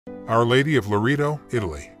Our Lady of Loreto,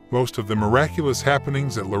 Italy. Most of the miraculous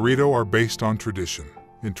happenings at Loreto are based on tradition.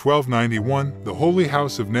 In 1291, the Holy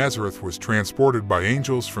House of Nazareth was transported by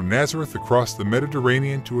angels from Nazareth across the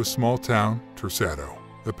Mediterranean to a small town, Loreto.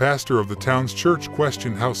 The pastor of the town's church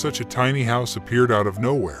questioned how such a tiny house appeared out of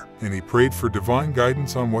nowhere, and he prayed for divine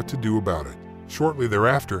guidance on what to do about it. Shortly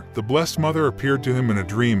thereafter, the Blessed Mother appeared to him in a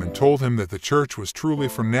dream and told him that the church was truly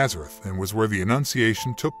from Nazareth and was where the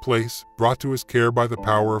Annunciation took place, brought to his care by the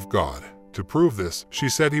power of God. To prove this, she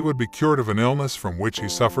said he would be cured of an illness from which he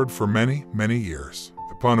suffered for many, many years.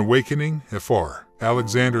 Upon awakening, Fr.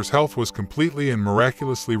 Alexander's health was completely and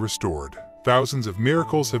miraculously restored. Thousands of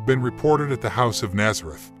miracles have been reported at the House of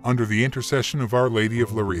Nazareth, under the intercession of Our Lady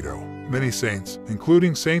of Loreto. Many saints,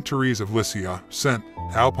 including Saint Therese of Lisieux, St.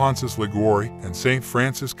 Alphonsus Liguori, and Saint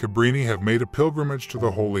Francis Cabrini have made a pilgrimage to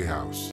the Holy House.